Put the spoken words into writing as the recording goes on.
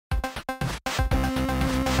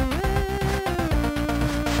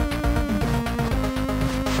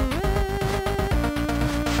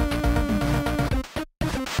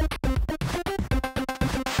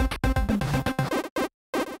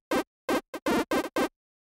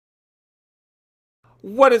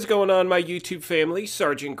What is going on, my YouTube family?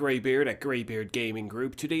 Sergeant Graybeard at Graybeard Gaming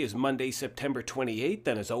Group. Today is Monday, September 28th,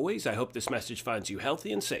 and as always, I hope this message finds you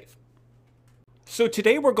healthy and safe. So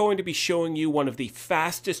today we're going to be showing you one of the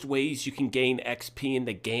fastest ways you can gain XP in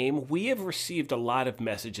the game. We have received a lot of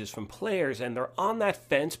messages from players, and they're on that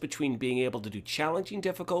fence between being able to do challenging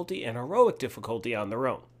difficulty and heroic difficulty on their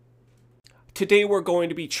own. Today we're going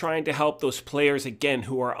to be trying to help those players again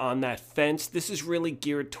who are on that fence. This is really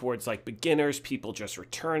geared towards like beginners, people just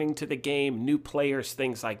returning to the game, new players,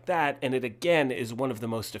 things like that. And it again is one of the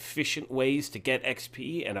most efficient ways to get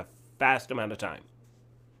XP in a fast amount of time.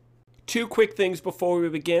 Two quick things before we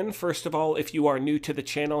begin. First of all, if you are new to the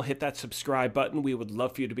channel, hit that subscribe button. We would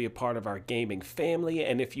love for you to be a part of our gaming family.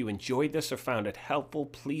 And if you enjoyed this or found it helpful,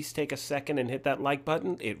 please take a second and hit that like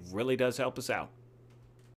button. It really does help us out.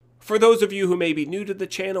 For those of you who may be new to the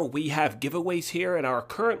channel, we have giveaways here, and our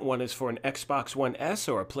current one is for an Xbox One S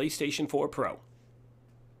or a PlayStation 4 Pro.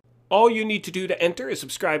 All you need to do to enter is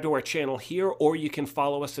subscribe to our channel here, or you can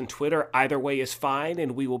follow us on Twitter. Either way is fine,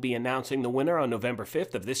 and we will be announcing the winner on November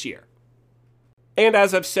 5th of this year. And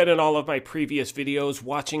as I've said in all of my previous videos,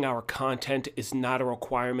 watching our content is not a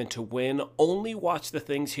requirement to win. Only watch the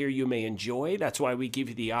things here you may enjoy. That's why we give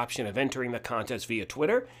you the option of entering the contest via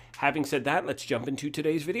Twitter. Having said that, let's jump into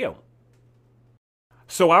today's video.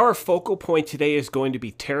 So our focal point today is going to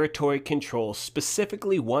be territory control,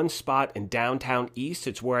 specifically one spot in downtown East.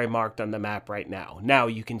 It's where I marked on the map right now. Now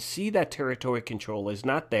you can see that territory control is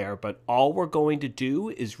not there, but all we're going to do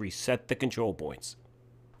is reset the control points.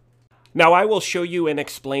 Now, I will show you and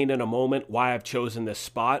explain in a moment why I've chosen this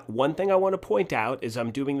spot. One thing I want to point out is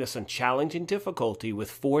I'm doing this on challenging difficulty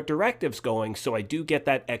with 4 directives going, so I do get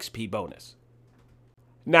that XP bonus.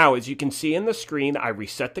 Now, as you can see in the screen, I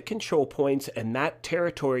reset the control points, and that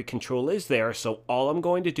territory control is there, so all I'm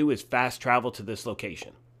going to do is fast travel to this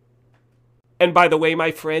location. And by the way,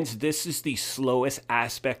 my friends, this is the slowest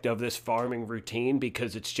aspect of this farming routine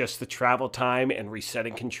because it's just the travel time and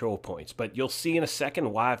resetting control points. But you'll see in a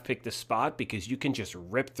second why I've picked this spot, because you can just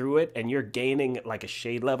rip through it and you're gaining like a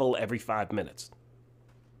shade level every 5 minutes.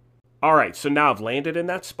 Alright, so now I've landed in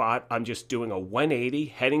that spot. I'm just doing a 180,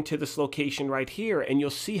 heading to this location right here, and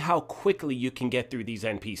you'll see how quickly you can get through these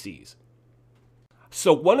NPCs.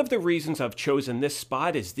 So one of the reasons I've chosen this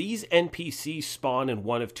spot is these NPCs spawn in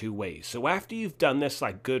one of 2 ways. So after you've done this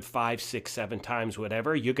like good 5, 6, 7 times,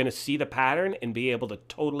 whatever, you're going to see the pattern and be able to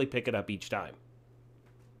totally pick it up each time.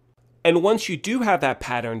 And once you do have that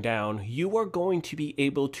pattern down, you are going to be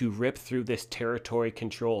able to rip through this territory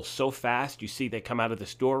control so fast. You see they come out of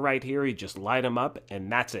this door right here, you just light them up, and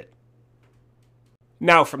that's it.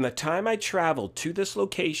 Now, from the time I traveled to this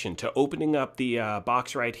location to opening up the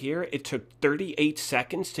box right here, it took 38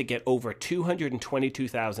 seconds to get over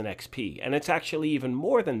 222,000 XP. And it's actually even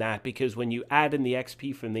more than that because when you add in the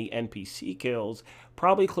XP from the NPC kills,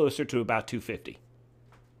 probably closer to about 250.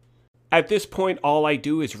 At this point, all I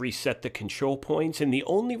do is reset the control points, and the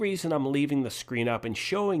only reason I'm leaving the screen up and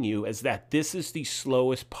showing you is that this is the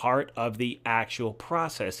slowest part of the actual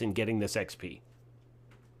process in getting this XP.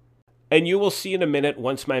 And you will see in a minute,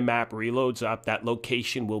 once my map reloads up, that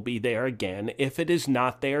location will be there again. If it is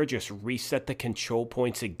not there, just reset the control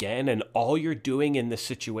points again, and all you're doing in this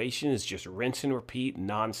situation is just rinse and repeat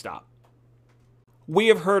nonstop. We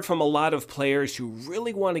have heard from a lot of players who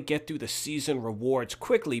really want to get through the season rewards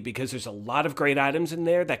quickly because there's a lot of great items in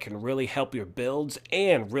there that can really help your builds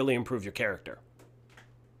and really improve your character.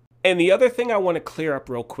 And the other thing I want to clear up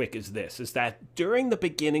real quick is this, is that during the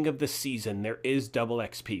beginning of the season, there is double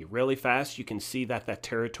XP. Really fast, you can see that that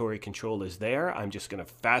territory control is there. I'm just going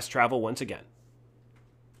to fast travel once again.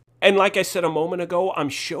 And like I said a moment ago, I'm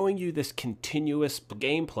showing you this continuous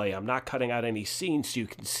gameplay. I'm not cutting out any scenes so you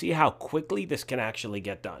can see how quickly this can actually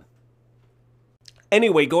get done.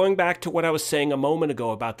 Anyway, going back to what I was saying a moment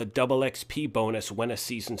ago about the double XP bonus when a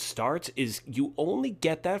season starts, is you only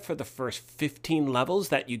get that for the first 15 levels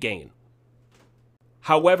that you gain.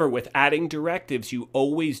 However, with adding directives, you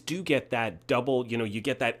always do get that double, you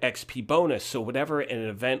get that XP bonus. So whatever an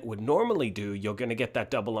event would normally do, you're going to get that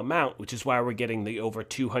double amount, which is why we're getting the over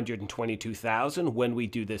 222,000 when we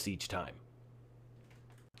do this each time.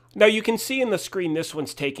 Now you can see in the screen this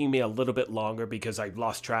one's taking me a little bit longer because I've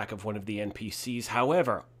lost track of one of the NPCs.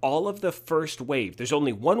 However, all of the first wave, there's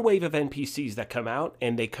only one wave of NPCs that come out,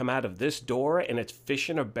 and they come out of this door and it's fish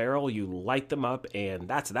in a barrel. You light them up and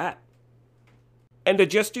that's that. And to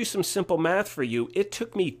just do some simple math for you, it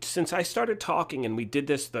took me, since I started talking and we did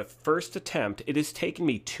this the first attempt, it has taken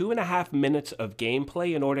me 2.5 minutes of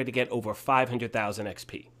gameplay in order to get over 500,000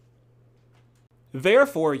 XP.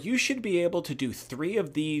 Therefore, you should be able to do 3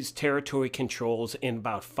 of these territory controls in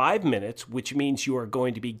about 5 minutes, which means you are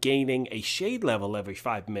going to be gaining a shade level every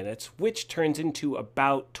 5 minutes, which turns into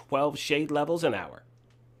about 12 shade levels an hour.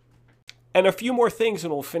 And a few more things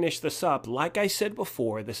and we'll finish this up. Like I said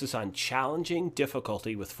before, this is on challenging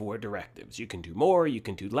difficulty with 4 directives. You can do more, you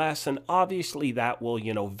can do less, and obviously that will,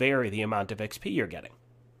 vary the amount of XP you're getting.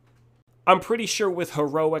 I'm pretty sure with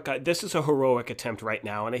heroic, this is a heroic attempt right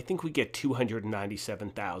now, and I think we get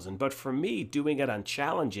 297,000. But for me, doing it on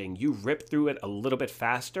challenging, you rip through it a little bit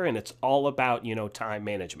faster, and it's all about, time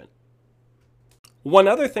management. One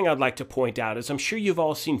other thing I'd like to point out is I'm sure you've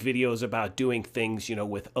all seen videos about doing things,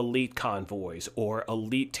 with elite convoys or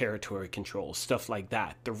elite territory controls, stuff like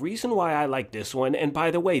that. The reason why I like this one, and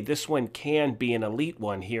by the way, this one can be an elite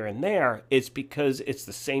one here and there, is because it's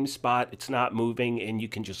the same spot, it's not moving, and you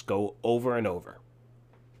can just go over and over.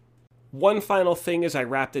 One final thing as I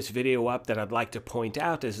wrap this video up that I'd like to point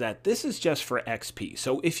out is that this is just for XP.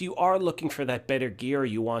 So if you are looking for that better gear,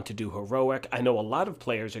 you want to do heroic, I know a lot of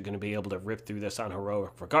players are going to be able to rip through this on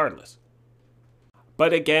heroic regardless.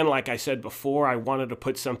 But again, like I said before, I wanted to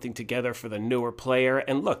put something together for the newer player.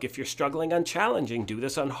 And look, if you're struggling on challenging, do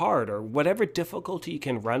this on hard or whatever difficulty you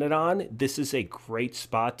can run it on. This is a great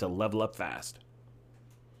spot to level up fast.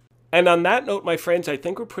 And on that note, my friends, I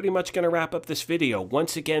think we're pretty much going to wrap up this video.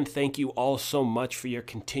 Once again, thank you all so much for your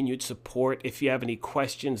continued support. If you have any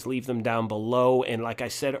questions, leave them down below. And like I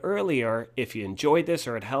said earlier, if you enjoyed this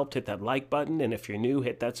or it helped, hit that like button. And if you're new,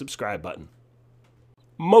 hit that subscribe button.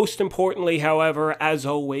 Most importantly, however, as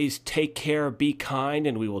always, take care, be kind,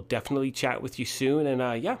 and we will definitely chat with you soon.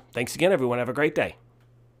 And yeah, thanks again, everyone. Have a great day.